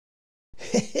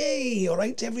Hey,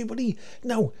 alright everybody.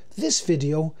 Now, this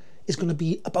video is going to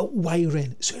be about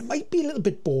wiring, so it might be a little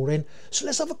bit boring. So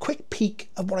let's have a quick peek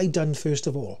at what I've done first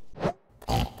of all.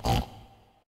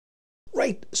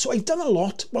 Right, so I've done a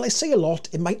lot. Well, I say a lot,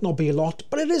 it might not be a lot,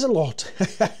 but it is a lot,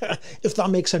 if that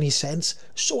makes any sense.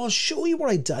 So I'll show you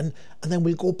what I've done, and then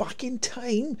we'll go back in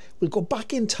time. We'll go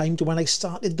back in time to when I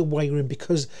started the wiring,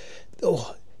 because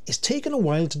it's taken a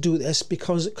while to do this,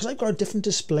 because I've got a different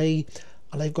display,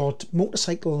 and I've got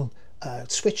motorcycle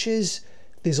switches.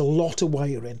 There's a lot of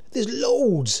wiring. There's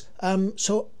loads.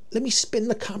 So let me spin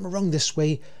the camera around this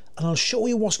way, and I'll show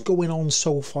you what's going on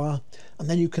so far, and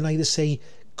then you can either say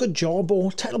good job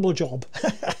or terrible job.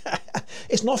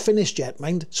 It's not finished yet,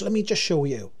 mind, so let me just show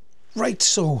you. Right,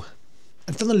 so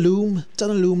I've done a loom.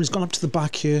 It's gone up to the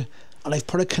back here, and I've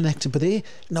put a connector by there.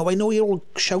 Now I know you're all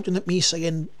shouting at me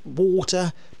saying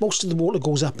water. Most of the water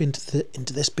goes up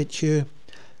into this bit here.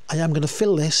 I am going to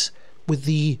fill this with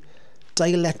the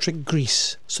dielectric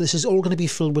grease. So this is all going to be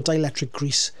filled with dielectric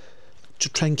grease to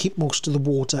try and keep most of the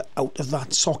water out of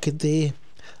that socket there.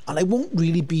 And I won't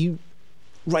really be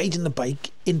riding the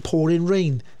bike in pouring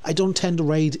rain. I don't tend to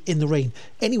ride in the rain.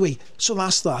 Anyway, so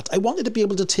that's that. I wanted to be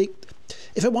able to take,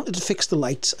 if I wanted to fix the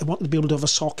lights, I wanted to be able to have a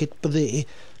socket by there,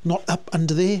 not up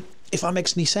under there, if that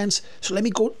makes any sense. So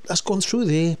let's go through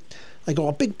there. I got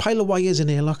a big pile of wires in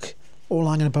here, look, all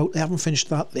hanging about. I haven't finished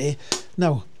that there.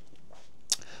 Now,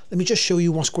 let me just show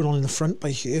you what's going on in the front by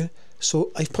here.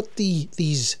 So I've put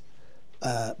these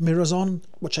mirrors on,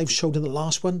 which I've showed in the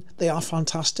last one. They are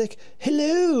fantastic.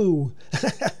 Hello.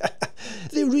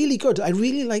 They're really good. I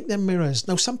really like them mirrors.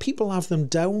 Now some people have them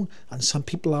down and some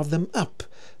people have them up.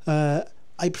 I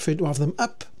prefer to have them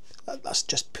up. That's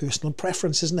just personal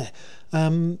preference, isn't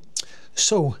it?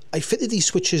 So I fitted these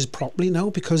switches properly now,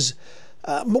 because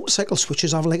motorcycle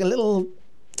switches have like a little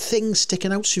thing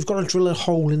sticking out, so you've got to drill a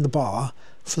hole in the bar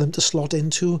for them to slot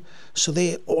into. So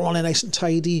they're all on it nice and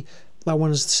tidy. That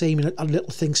one's the same, a little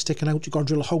thing sticking out. You've got to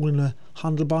drill a hole in the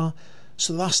handlebar.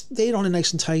 So they're on it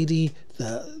nice and tidy.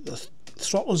 The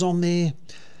throttle's on there.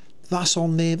 That's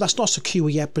on there. That's not secure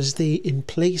yet, but it's there in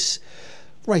place.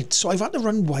 Right, so I've had to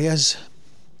run wires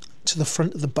to the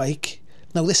front of the bike.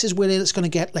 Now this is where it's going to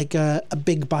get like a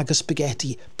big bag of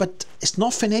spaghetti, but it's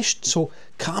not finished, so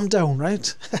calm down,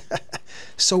 right?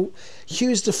 So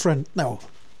here's the front. Now,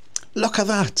 look at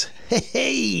that.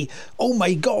 Hey, oh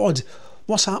my God.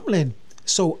 What's happening?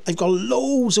 So I've got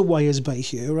loads of wires by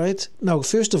here, right? Now,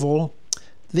 first of all,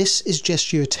 this is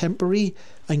just your temporary.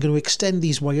 I'm going to extend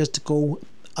these wires to go,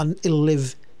 and it'll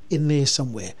live in there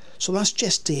somewhere. So that's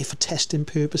just there for testing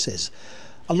purposes.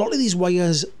 A lot of these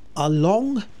wires are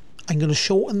long. I'm going to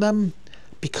shorten them,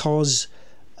 because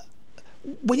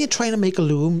when you're trying to make a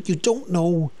loom, you don't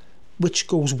know which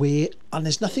goes where, and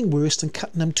there's nothing worse than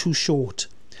cutting them too short.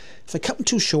 If I cut them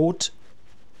too short,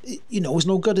 you know, it's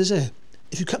no good, is it?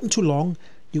 If you cut them too long,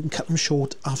 you can cut them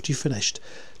short after you've finished.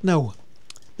 Now,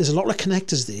 there's a lot of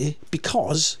connectors there,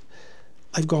 because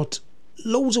I've got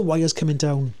loads of wires coming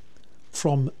down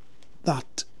from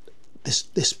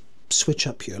this switch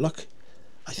up here. Look,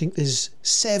 I think there's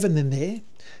 7 in there.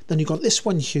 Then you've got this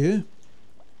one here,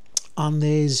 and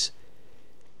there's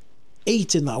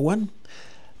 8 in that one.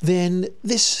 Then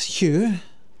this here,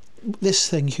 this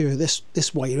thing here,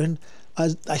 this wiring,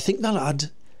 I think that'll add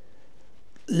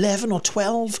 11 or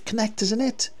 12 connectors in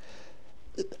it.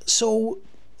 So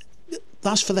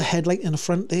that's for the headlight in the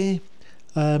front there.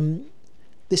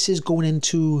 This is going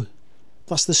into,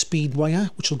 that's the speed wire,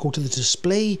 which will go to the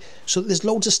display. So there's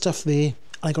loads of stuff there.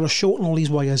 I got to shorten all these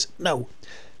wires. Now,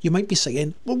 you might be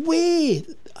saying, well, where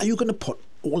are you going to put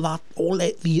all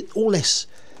this?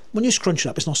 When you scrunch it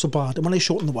up, it's not so bad. And when I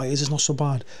shorten the wires, it's not so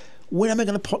bad. Where am I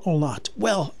going to put all that?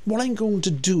 Well, what I'm going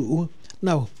to do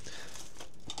now,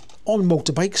 on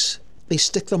motorbikes, they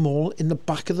stick them all in the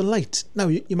back of the light. Now,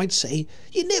 you might say,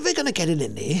 you're never going to get it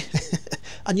in there.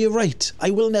 And you're right,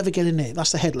 I will never get in there.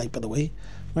 That's the headlight, by the way,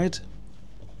 right?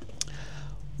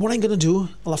 What I'm going to do,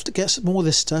 I'll have to get some more of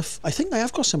this stuff. I think I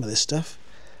have got some of this stuff.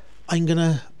 I'm going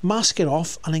to mask it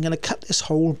off, and I'm going to cut this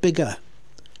hole bigger,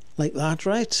 like that,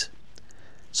 right?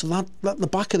 So that the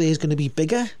back of there is going to be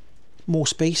bigger, more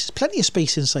space, plenty of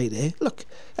space inside there. Look,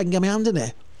 I can get my hand in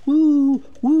there. Woo,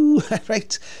 woo,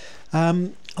 right?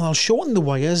 And I'll shorten the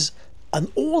wires,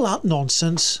 and all that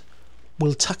nonsense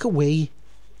will tuck away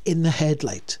in the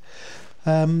headlight.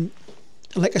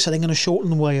 Like I said, I'm going to shorten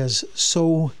the wires.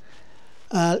 So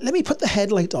let me put the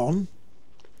headlight on.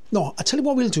 No, I'll tell you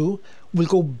what we'll do. We'll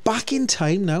go back in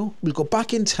time now. We'll go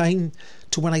back in time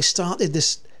to when I started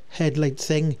this headlight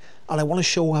thing, and I want to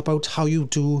show about how you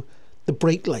do the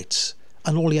brake lights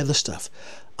and all the other stuff.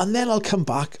 and then I'll come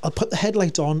back, I'll put the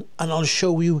headlight on and I'll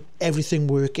show you everything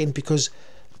working, because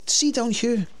see down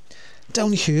here,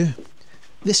 this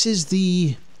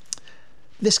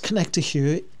connector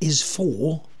here is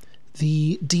for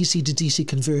the DC to DC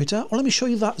converter. Well, let me show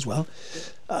you that as well.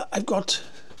 I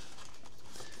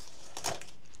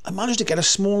managed to get a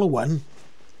smaller one.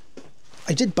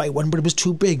 I did buy one, but it was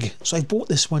too big, so I bought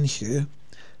this one here,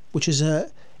 which is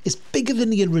it's bigger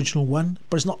than the original one,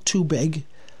 but it's not too big.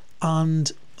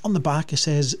 And on the back it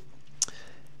says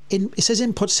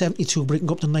input 72, but it can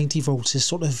go up to 90 volts. It's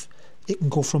sort of, it can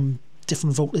go from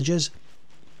different voltages,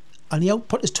 and the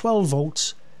output is 12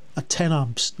 volts at 10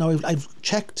 amps. Now I've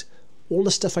checked all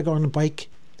the stuff I got on the bike,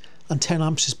 and 10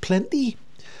 amps is plenty.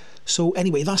 So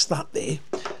anyway, that's that there.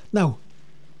 Now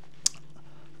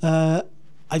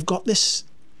I've got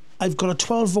a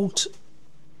 12 volt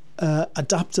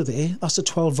adapter there. That's a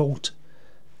 12 volt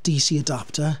DC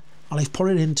adapter, and I've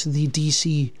put it into the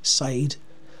DC side.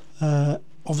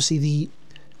 Obviously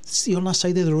see on that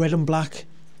side there, the red and black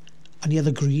and the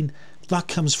other green, that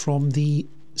comes from the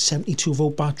 72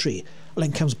 volt battery, and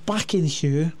then comes back in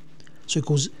here, so it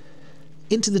goes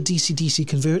into the DC-DC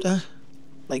converter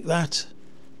like that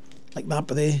but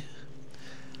there,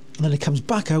 and then it comes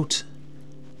back out.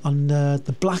 And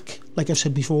the black, like I've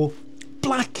said before,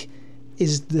 black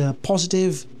is the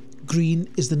positive, green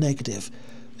is the negative.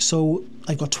 So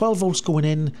I've got 12 volts going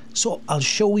in, so I'll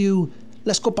show you,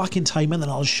 let's go back in time and then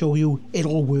I'll show you it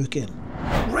all working.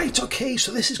 Right, okay,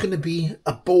 so this is going to be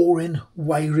a boring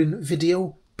wiring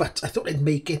video, but I thought I'd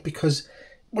make it because,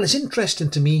 well, it's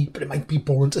interesting to me, but it might be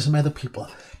boring to some other people.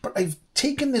 But I've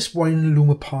taken this wiring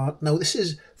loom apart. Now this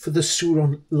is for the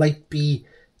Surron Light Bee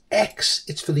X,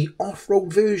 it's for the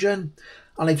off-road version,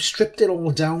 and I've stripped it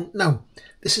all down. Now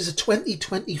this is a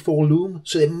 2024 loom,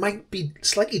 so it might be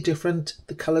slightly different,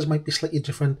 the colours might be slightly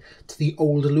different to the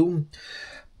older loom,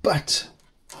 but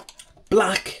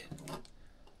black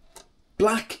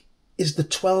is the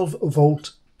 12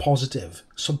 volt positive.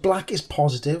 So black is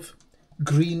positive,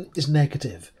 green is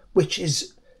negative, which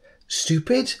is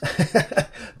stupid.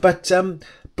 But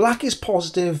black is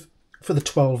positive for the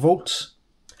 12 volts,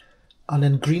 and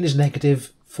then green is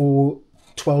negative for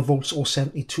 12 volts or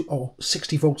 72 or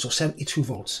 60 volts or 72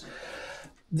 volts.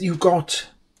 You've got,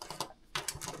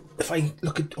 if I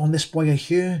look at on this wire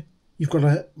here, you've got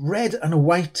a red and a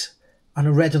white and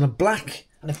a red and a black.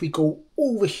 And if we go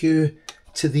over here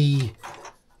to the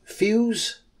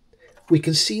fuse, we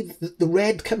can see the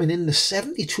red coming in, the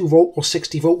 72 volt or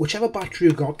 60 volt, whichever battery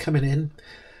you've got coming in.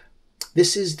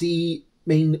 This is the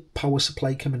main power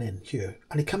supply coming in here,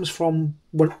 and it comes from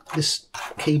this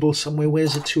cable somewhere.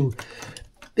 Where's it to?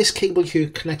 This cable here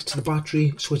connects to the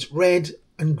battery, so it's red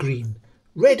and green.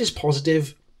 Red is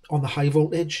positive on the high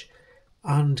voltage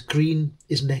and green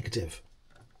is negative.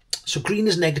 So green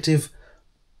is negative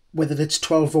whether it's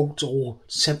 12 volt or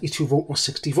 72 volt or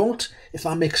 60 volt, if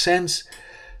that makes sense.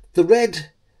 The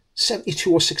red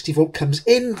 72 or 60 volt comes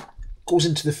in, goes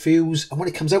into the fuse, and when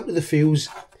it comes out of the fuse,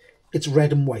 it's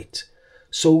red and white.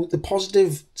 So the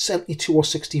positive 72 or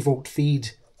 60 volt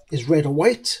feed is red or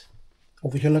white.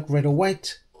 Over here, look, red or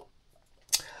white.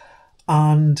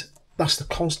 And that's the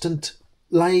constant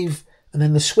live. And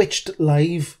then the switched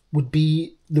live would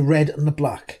be the red and the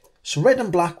black. So red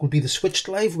and black would be the switched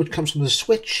live, which comes from the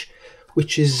switch,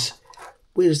 which is,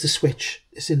 where is the switch?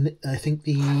 It's in, I think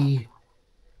the,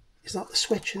 is that the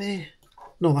switch there?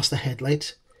 No, that's the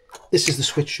headlight. This is the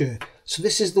switch here. So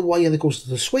this is the wire that goes to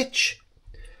the switch.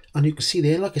 And you can see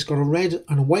there, look, it's got a red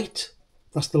and a white.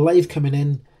 That's the live coming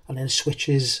in, and then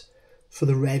switches for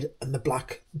the red and the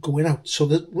black going out. So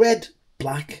the red,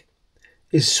 black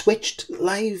is switched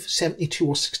live, 72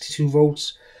 or 62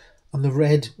 volts, and the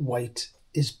red, white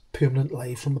is permanent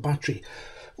live from the battery.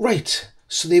 Right,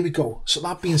 so there we go. So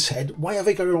that being said, why have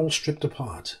I got it all stripped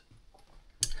apart?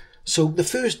 So the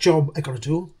first job I got to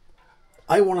do,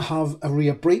 I want to have a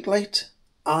rear brake light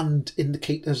and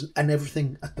indicators and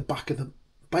everything at the back of the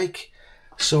bike.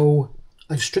 So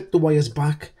I've stripped the wires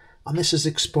back, and this has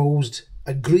exposed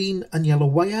a green and yellow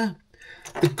wire.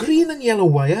 The green and yellow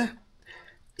wire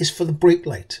is for the brake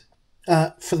light,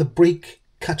 for the brake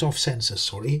cut-off sensors,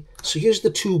 sorry. So here's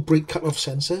the two brake cut-off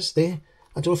sensors there.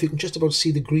 I don't know if you can just about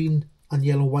see the green and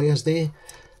yellow wires there.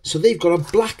 So they've got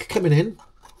a black coming in.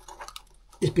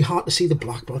 It'd be hard to see the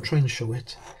black, but I'll try and show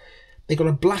it. They've got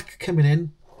a black coming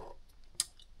in,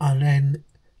 and then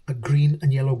a green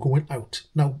and yellow going out.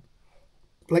 Now,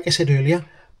 like I said earlier,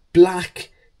 black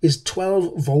is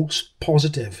 12 volts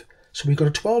positive. So we've got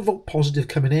a 12 volt positive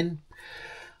coming in,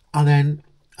 and then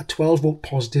a 12 volt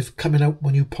positive coming out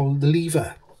when you pull the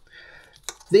lever.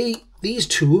 These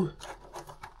two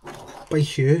by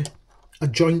here are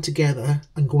joined together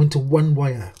and go into one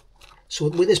wire. So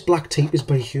where this black tape is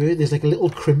by here, there's like a little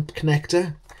crimp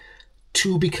connector.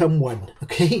 Two become one,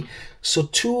 okay? So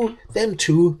them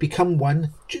two become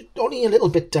one, only a little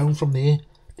bit down from there,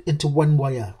 into one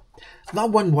wire. That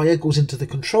one wire goes into the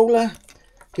controller.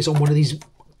 It's on one of these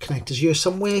connectors here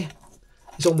somewhere.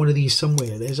 It's on one of these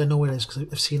somewhere. I know where it is because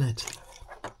I've seen it.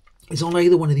 It's on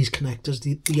either one of these connectors,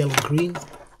 the yellow and green.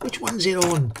 Which one's it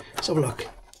on? Let's have a look.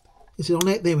 Is it on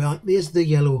it? There we are. There's the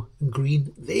yellow and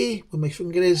green. There, where my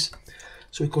finger is.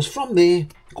 So it goes from there,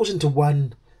 it goes into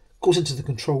one, goes into the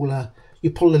controller.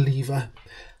 You pull the lever,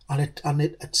 and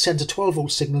it sends a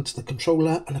 12-volt signal to the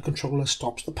controller, and the controller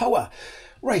stops the power.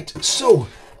 Right, so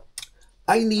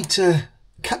I need to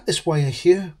cut this wire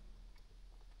here,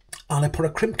 and I put a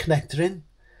crimp connector in,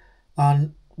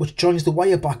 and which joins the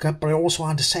wire back up, but I also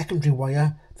add a secondary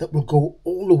wire that will go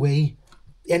all the way,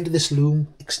 the end of this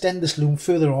loom, extend this loom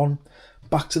further on,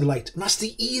 back to the light. And that's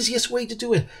the easiest way to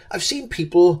do it. I've seen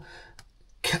people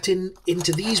cutting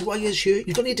into these wires here.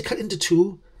 You don't need to cut into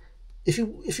two. If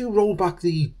you roll back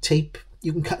the tape,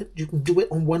 you can do it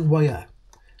on one wire,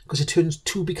 because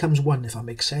two becomes one, if that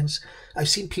makes sense. I've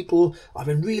seen people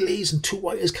having relays and two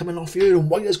wires coming off here and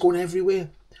wires going everywhere.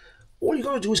 All you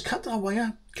got to do is cut that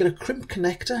wire, get a crimp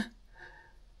connector,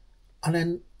 and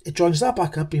then it joins that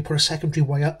back up. You put a secondary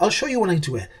wire. I'll show you when I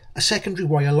do it. A secondary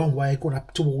wire, long wire going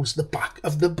up towards the back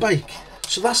of the bike.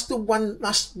 So that's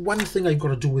one thing I've got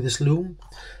to do with this loom.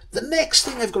 The next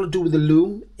thing I've got to do with the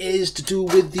loom is to do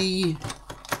with the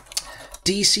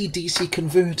DC-DC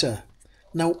converter.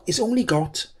 Now, it's only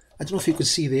got, I don't know if you can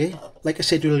see there, like I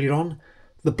said earlier on,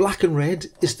 the black and red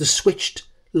is the switched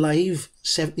live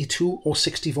 72 or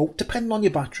 60 volt, depending on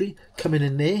your battery, coming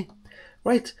in there,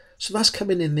 right? So that's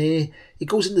coming in there. It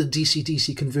goes into the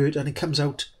DC-DC converter and it comes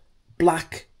out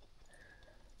black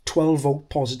 12 volt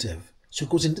positive. So it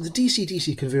goes into the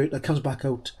DC-DC converter, comes back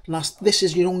out. And this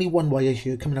is your only one wire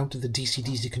here coming out of the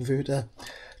DC-DC converter,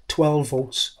 12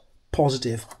 volts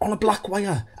positive on a black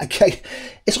wire. Okay,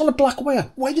 it's on a black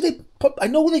wire. Why do they put? I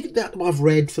know they have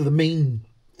red for the main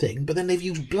thing, but then they've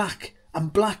used black,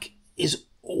 and black is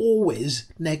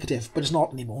always negative, but it's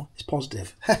not anymore. It's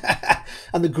positive,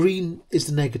 and the green is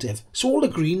the negative. So all the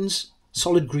greens,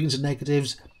 solid greens, are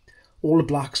negatives. All the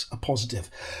blacks are positive.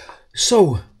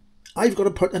 So I've got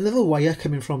to put another wire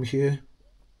coming from here,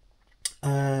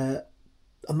 and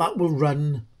that will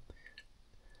run.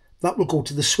 That will go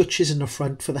to the switches in the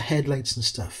front for the headlights and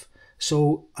stuff.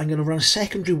 So I'm going to run a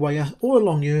secondary wire all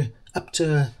along here up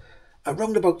to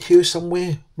around about here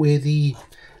somewhere where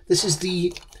this is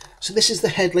the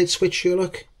headlight switch here,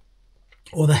 look,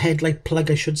 or the headlight plug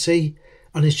I should say,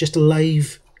 and it's just a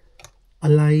live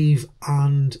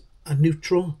and a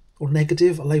neutral or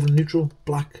negative, a live and neutral,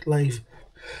 black live,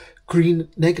 green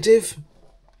negative.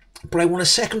 But I want a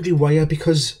secondary wire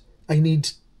because I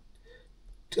need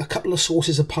a couple of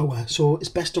sources of power, so it's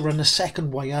best to run a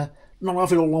second wire, not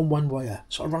have it all on one wire.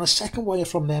 So I run a second wire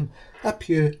from them up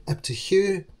here up to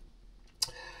here.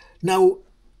 Now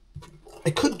I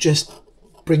could just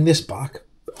bring this back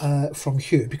from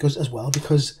here because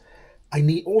I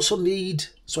need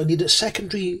a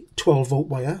secondary 12 volt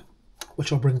wire,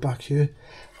 which I'll bring back here,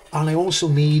 and I also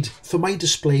need, for my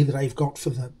display that I've got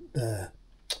for the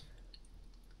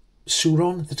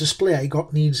Sur-ron, the display I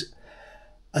got needs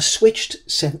a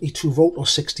switched 72 volt or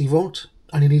 60 volt,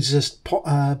 and it needs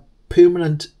a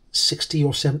permanent 60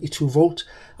 or 72 volt.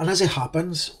 And as it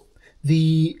happens,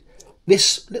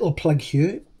 this little plug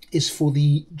here is for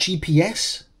the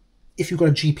GPS, if you've got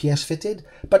a GPS fitted,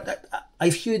 but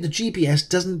I've heard the GPS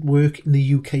doesn't work in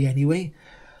the UK anyway.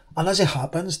 And as it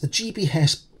happens, the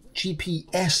GPS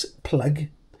plug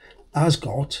has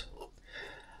got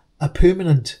a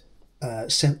permanent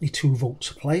 72 volt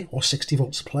supply or 60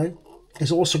 volt supply. It's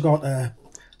also got a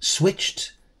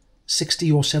switched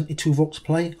 60 or 72 volt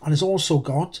supply, and it's also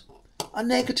got a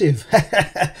negative.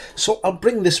 So I'll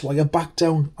bring this wire back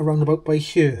down around about by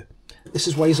here. This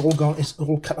is why it's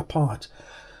all cut apart.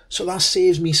 So that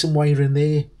saves me some wiring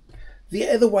there. The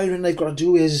other wiring I've got to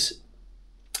do is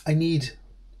I need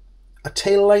a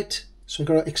tail light. So I've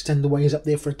got to extend the wires up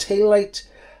there for a tail light,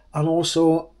 and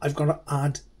also I've got to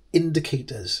add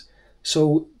indicators.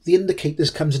 So the indicators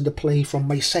comes into play from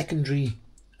my secondary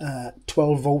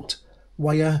 12 volt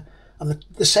wire, and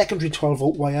the secondary 12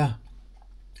 volt wire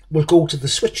will go to the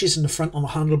switches in the front on the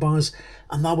handlebars,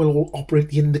 and that will all operate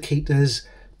the indicators,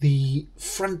 the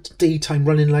front daytime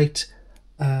running light,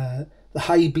 the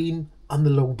high beam and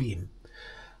the low beam.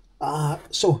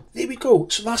 So there we go.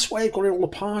 So that's why I got it all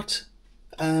apart.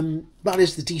 That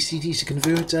is the DC-DC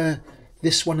converter.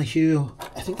 This one here,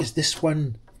 I think is this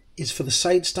one, is for the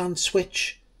side stand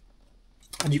switch.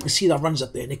 and you can see that runs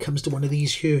up there, and it comes to one of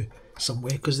these here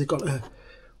somewhere, because we've got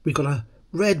a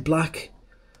red, black,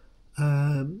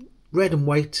 red and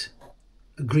white,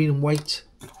 a green and white.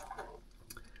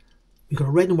 We've got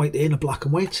a red and white there and a black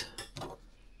and white,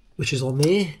 which is on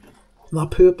there. And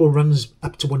that purple runs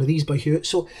up to one of these by here.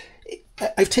 So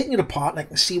I've taken it apart and I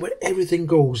can see where everything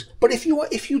goes. But if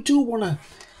you do want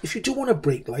a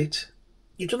brake light,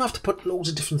 you don't have to put loads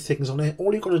of different things on it.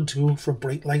 All you've got to do for a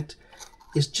brake light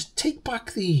is just take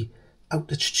back the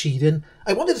outlet sheathing.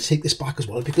 I wanted to take this back as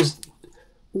well because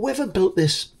whoever built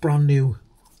this brand new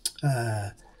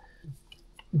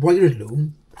wiring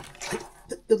loom,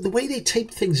 the way they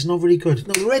tape things is not very good.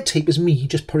 Now the red tape is me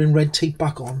just putting red tape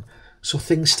back on so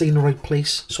things stay in the right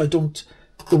place. So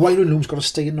the wiring loom's got to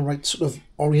stay in the right sort of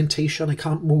orientation. I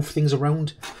can't move things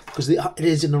around because it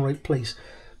is in the right place.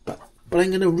 But I'm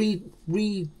going to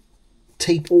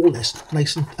re-tape all this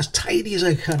nice and as tidy as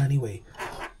I can anyway.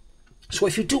 So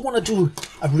if you do want to do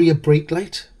a rear brake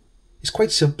light, it's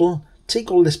quite simple. Take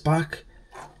all this back,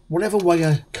 whatever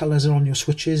wire colours are on your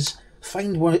switches,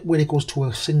 find where it goes to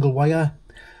a single wire,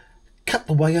 cut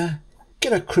the wire,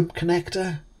 get a crimp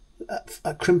connector,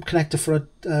 for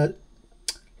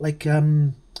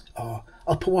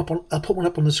I'll put one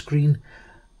up on the screen,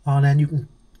 and then you can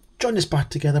join this back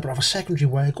together, but have a secondary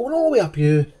wire going all the way up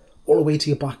here, all the way to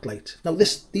your backlight. Now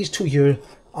these two here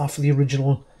are for the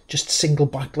original, just single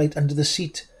backlight under the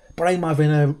seat, but I'm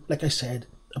having like I said,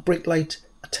 a brake light,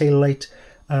 a tail light.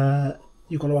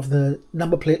 You've got to have the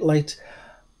number plate light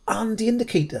and the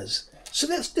indicators. So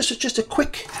this is just a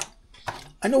quick.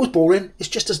 I know it's boring. It's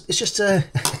just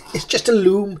a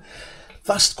loom.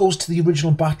 That goes to the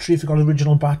original battery. If you've got an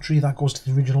original battery, that goes to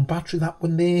the original battery. That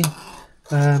one there.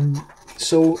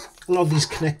 So a lot of these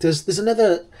connectors.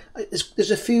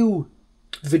 There's a few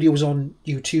videos on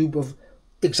YouTube of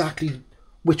exactly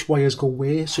which wires go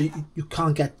where, so you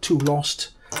can't get too lost.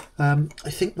 I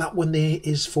think that one there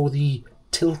is for the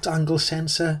tilt angle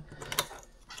sensor.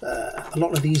 A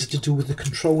lot of these are to do with the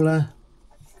controller.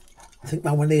 I think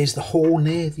that one there is the horn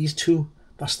there. These two,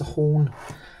 that's the horn.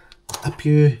 Up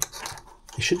here,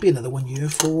 there should be another one here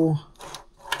for,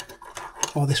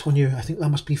 this one here. I think that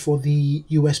must be for the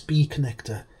USB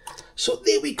connector. So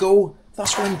there we go.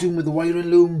 That's what I'm doing with the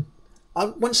wiring loom.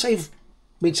 Once I've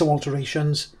made some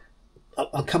alterations,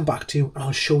 I'll come back to you and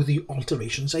I'll show the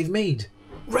alterations I've made.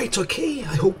 Right, okay,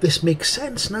 I hope this makes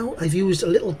sense now. I've used a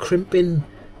little crimp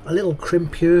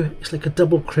here. It's like a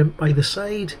double crimp by the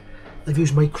side. I've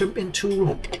used my crimping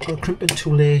tool. Got a crimping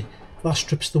tool there. That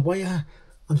strips the wire.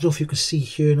 I don't know if you can see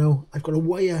here now. I've got a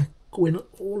wire going,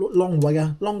 long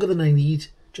wire, longer than I need,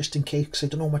 just in case, because I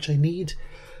don't know how much I need.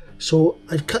 So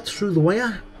I've cut through the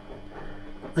wire.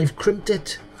 I've crimped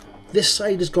it. This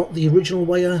side has got the original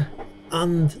wire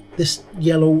and this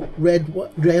yellow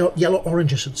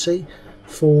orange I should say,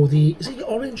 for the, is it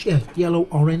orange? Yeah, yellow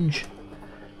orange.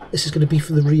 This is going to be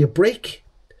for the rear brake.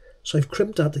 So I've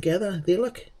crimped that together, there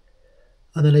look.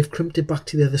 And then I've crimped it back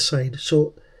to the other side.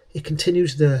 So it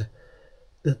continues the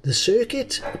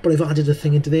circuit, but I've added a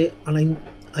thing into there. And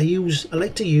I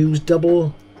like to use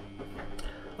double,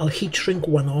 I'll heat shrink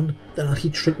one on, then I'll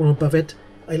heat shrink one above it.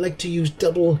 I like to use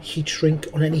double heat shrink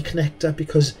on any connector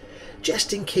because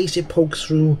just in case it pokes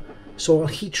through. So I'll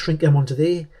heat shrink them onto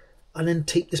there and then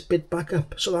take this bit back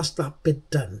up. So that's that bit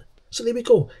done. So there we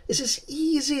go. It's as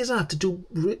easy as that to do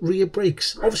rear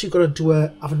brakes. Obviously you've got to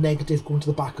have a negative going to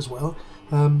the back as well.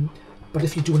 But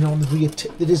if you're doing it on the rear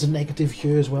tip, there is a negative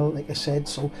here as well, like I said.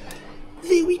 So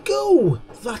there we go.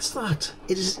 That's that.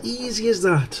 It is as easy as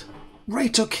that.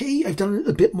 Right, okay. I've done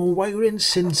a bit more wiring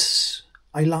since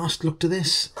I last looked at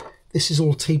this. This is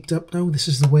all taped up now. This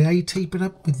is the way I tape it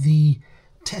up with the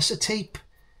Tessa tape.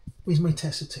 Where's my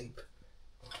Tessa tape?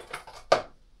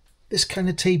 This kind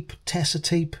of tape, Tessa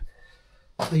tape.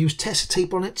 I use Tessa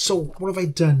tape on it. So what have I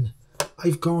done?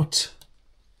 I've got,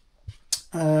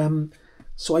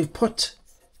 so I've put,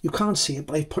 you can't see it,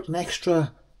 but I've put an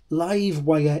extra live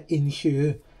wire in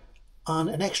here and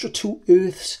an extra 2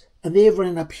 earths, and they're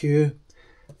running up here.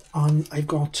 And I've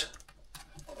got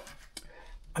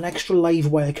an extra live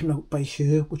wire coming out by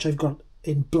here, which I've got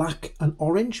in black and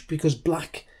orange because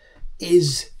black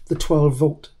is the 12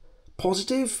 volt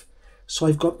positive. So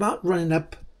I've got that running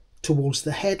up towards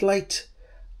the headlight.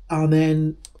 And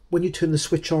then when you turn the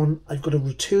switch on, I've got a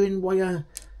return wire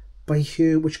by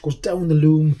here, which goes down the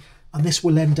loom, and this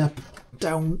will end up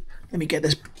down. Let me get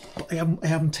this. I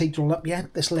haven't taped it all up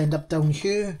yet. This will end up down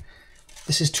here.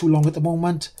 This is too long at the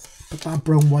moment, but that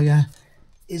brown wire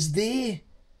is there.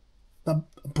 The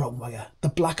brown wire, the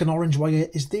black and orange wire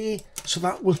is there, so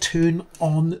that will turn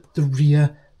on the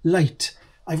rear light.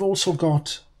 I've also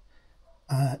got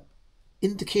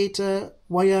indicator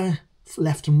wire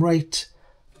left and right,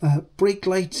 brake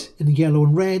light in yellow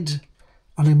and red,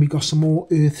 and then we got some more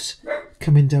earths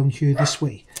coming down here this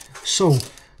way. So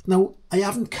now I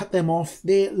haven't cut them off.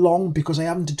 They're long because I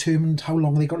haven't determined how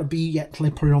long they got to be yet till I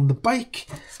put it on the bike.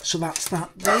 So that's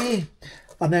that there.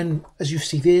 And then as you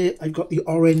see there, I've got the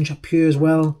orange up here as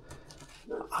well,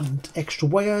 and extra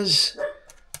wires.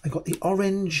 I got the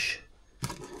orange.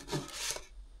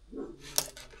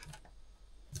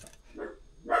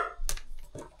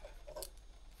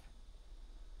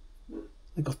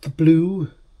 I got the blue.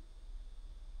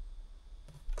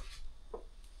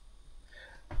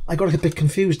 I got a bit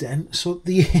confused then. So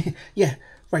the yeah,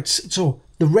 right. So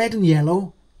the red and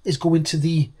yellow is going to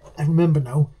the, I remember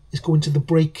now, is going to the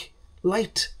brake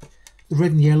light. The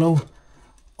red and yellow,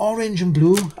 orange and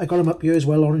blue. I got them up here as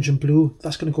well. Orange and blue.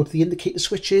 That's going to go to the indicator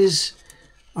switches,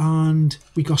 and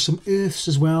we got some earths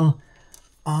as well,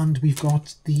 and we've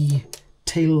got the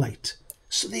tail light.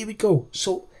 So there we go.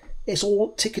 So it's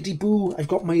all tickety-boo. I've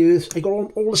got my earth. I got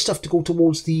all the stuff to go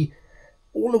towards the.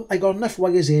 I got enough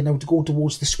wires here now to go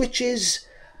towards the switches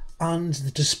and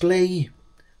the display,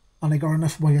 and I got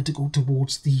enough wire to go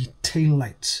towards the tail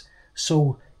lights.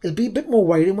 So it'll be a bit more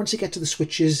wiring once you get to the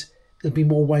switches. There'll be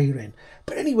more wiring.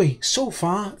 But anyway, so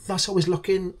far that's how it's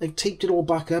looking. I've taped it all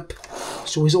back up,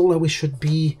 so it's all how it should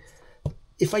be.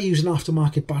 If I use an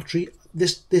aftermarket battery,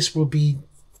 this will be.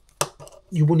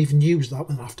 You won't even use that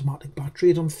with an aftermarket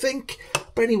battery, I don't think.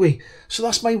 But anyway, so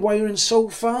that's my wiring so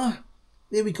far.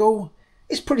 There we go.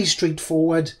 It's pretty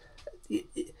straightforward.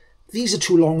 These are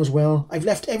too long as well. I've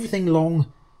left everything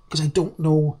long because I don't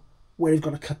know where I've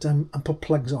got to cut them and put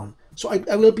plugs on. So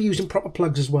I will be using proper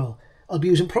plugs as well. I'll be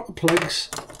using proper plugs.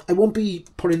 I won't be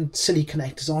putting silly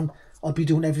connectors on. I'll be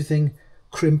doing everything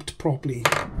crimped properly.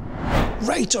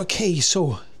 Right, okay,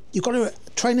 so you've got to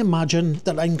try and imagine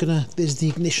that there's the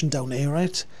ignition down there,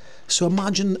 right? So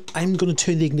imagine I'm going to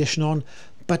turn the ignition on,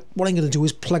 but what I'm going to do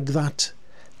is plug that.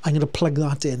 I'm going to plug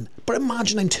that in. But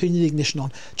imagine I'm turning the ignition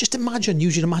on. Just imagine,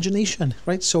 use your imagination,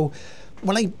 right? So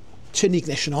when I turn the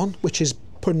ignition on, which is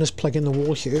putting this plug in the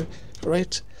wall here,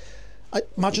 right?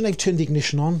 Imagine I've turned the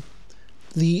ignition on.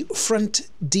 The front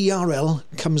DRL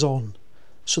comes on.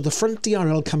 So the front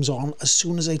DRL comes on as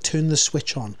soon as I turn the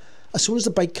switch on. As soon as the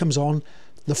bike comes on,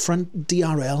 the front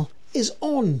DRL is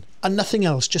on and nothing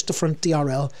else, just the front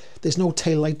DRL. There's no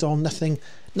tail light on, nothing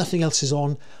else is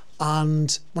on.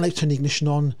 And when I turn the ignition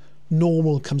on,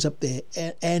 normal comes up there,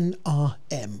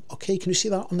 NRM. Okay, can you see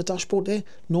that on the dashboard there?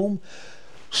 Norm.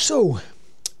 So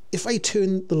if I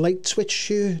turn the light switch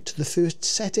here to the first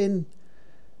setting,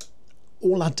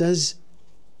 all that does,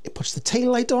 it puts the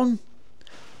tail light on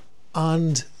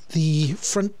and the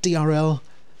front DRL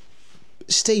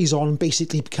stays on,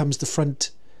 basically becomes the front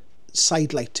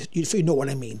side light, if you know what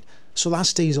I mean. So that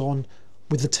stays on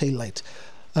with the tail light.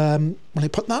 When I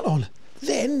put that on,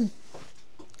 then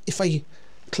if I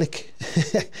click,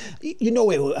 you know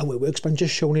how it works, but I'm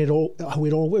just showing it all how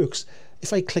it all works.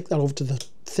 If I click that over to the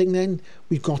thing, then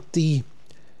we've got the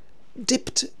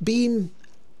dipped beam,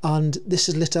 and this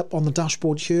is lit up on the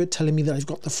dashboard here, telling me that I've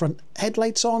got the front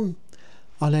headlights on.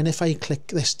 And then if I click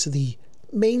this to the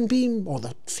main beam or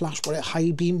the flash, whatever,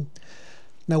 high beam,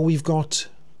 now we've got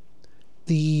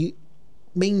the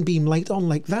main beam light on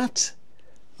like that,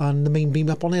 and the main beam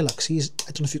up on there. Look, see,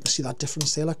 I don't know if you can see that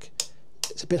difference there. Look,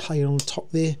 it's a bit higher on the top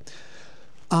there.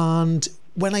 And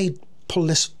when I pull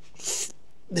this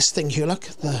thing here, look,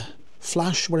 the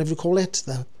flash, whatever you call it,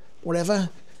 the whatever,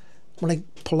 when I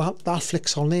pull that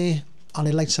flicks on there, and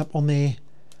it lights up on there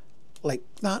like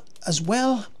that as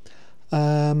well.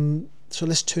 So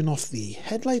let's turn off the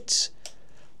headlights,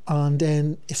 and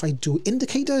then if I do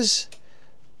indicators,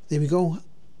 there we go,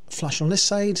 flash on this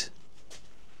side,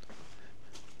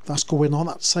 that's going on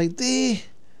that side there,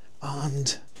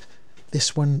 and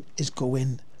this one is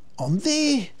going on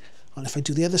there. And if I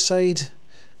do the other side,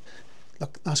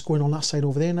 look, that's going on that side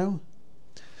over there now.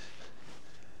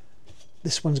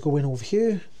 This one's going over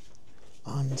here,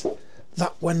 and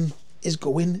that one is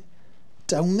going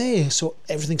down there. So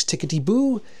everything's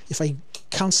tickety-boo. If I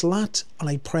cancel that and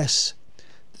I press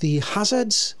the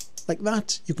hazards like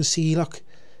that, you can see, look,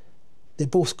 they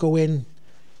both go in,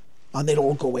 and they'll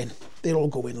all go in. They'll all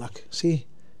go in, look, see?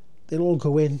 They'll all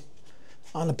go in,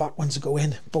 and the back ones go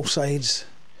in, both sides.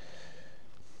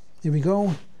 Here we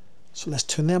go. So let's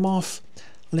turn them off.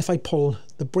 And if I pull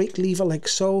the brake lever like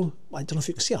so, I don't know if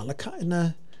you can see that, look,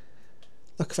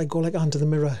 look, if I go like under the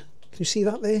mirror, can you see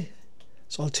that there?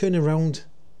 So I'll turn it around.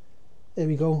 There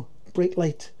we go, brake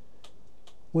light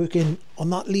working on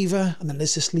that lever, and then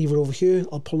there's this lever over here.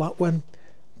 I'll pull that one,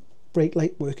 brake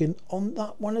light working on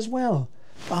that one as well.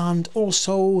 And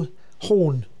also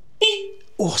horn.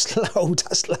 Oh, it's loud,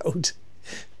 that's loud.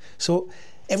 So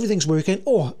everything's working.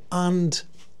 Oh, and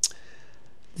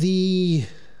the,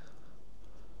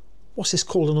 what's this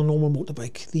called on a normal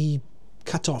motorbike? The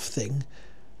cut-off thing.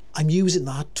 I'm using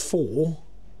that for,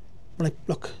 when I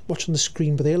look, watching the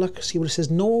screen, but there, look, see what it says,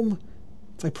 norm.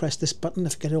 If I press this button,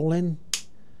 if I get it all in,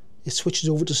 it switches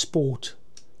over to sport.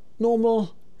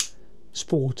 Normal,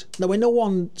 sport. Now I know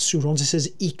on Sur-rons it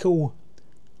says eco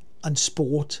and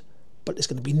sport, but it's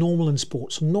going to be normal and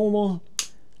sport. So normal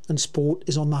and sport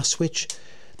is on that switch.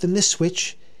 Then this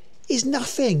switch is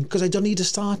nothing, because I don't need a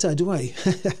starter, do I?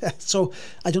 So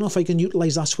I don't know if I can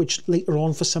utilise that switch later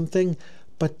on for something,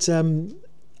 but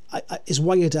it's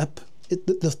wired up.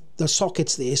 The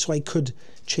socket's there, so I could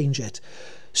change it.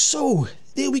 So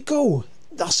there we go.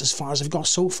 That's as far as I've got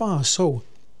so far. So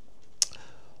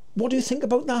what do you think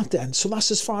about that then? So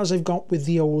that's as far as I've got with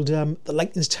the old, the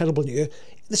lighting's terrible here.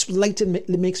 This lighting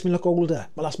makes me look older.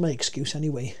 Well, that's my excuse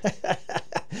anyway.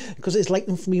 Because it's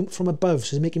lighting from above,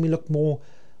 so it's making me look more,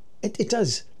 it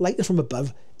does. Lighting from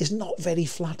above is not very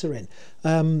flattering.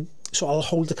 So I'll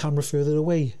hold the camera further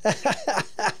away.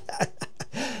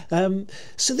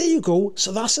 So there you go.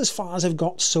 So that's as far as I've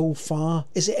got so far.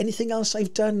 Is there anything else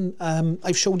I've done?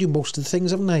 I've showed you most of the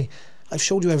things, haven't I? I've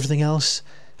showed you everything else.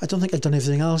 I don't think I've done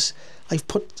everything else. I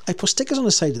put stickers on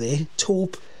the side of there.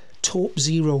 Torp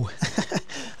 0.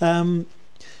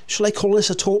 Shall I call this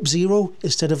a Torp 0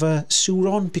 instead of a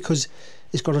Sur-ron, because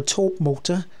it's got a Torp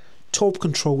motor, Torp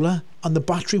controller, and the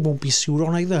battery won't be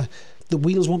Sur-ron either. The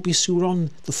wheels won't be Sur-ron,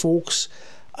 the forks.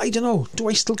 I don't know. Do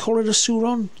I still call it a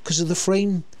Sur-ron because of the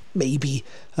frame? Maybe.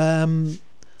 I've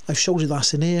showed you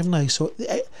that's in here, haven't I? So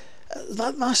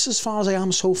that's as far as I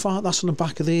am so far. That's on the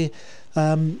back of there.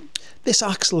 This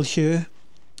axle here,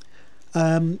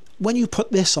 when you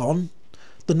put this on,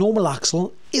 the normal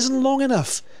axle isn't long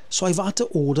enough. So I've had to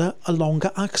order a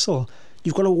longer axle.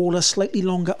 You've got to order a slightly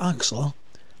longer axle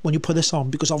when you put this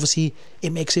on, because obviously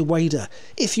it makes it wider,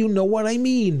 if you know what I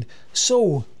mean.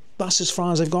 So that's as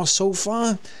far as I've got so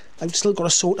far. I've still got to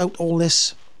sort out all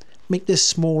this, make this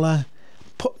smaller,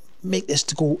 make this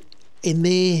to go in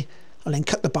there, and then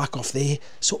cut the back off there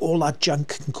so all that junk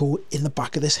can go in the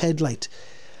back of this headlight.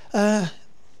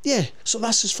 Yeah, so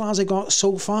that's as far as I got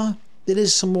so far. There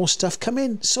is some more stuff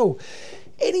coming. So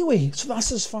anyway, so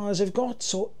that's as far as I've got.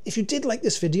 So if you did like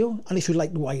this video, and if you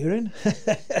like wiring,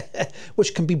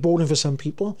 which can be boring for some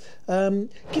people,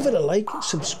 give it a like,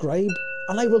 subscribe,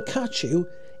 and I will catch you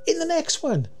in the next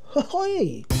one.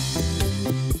 Hi.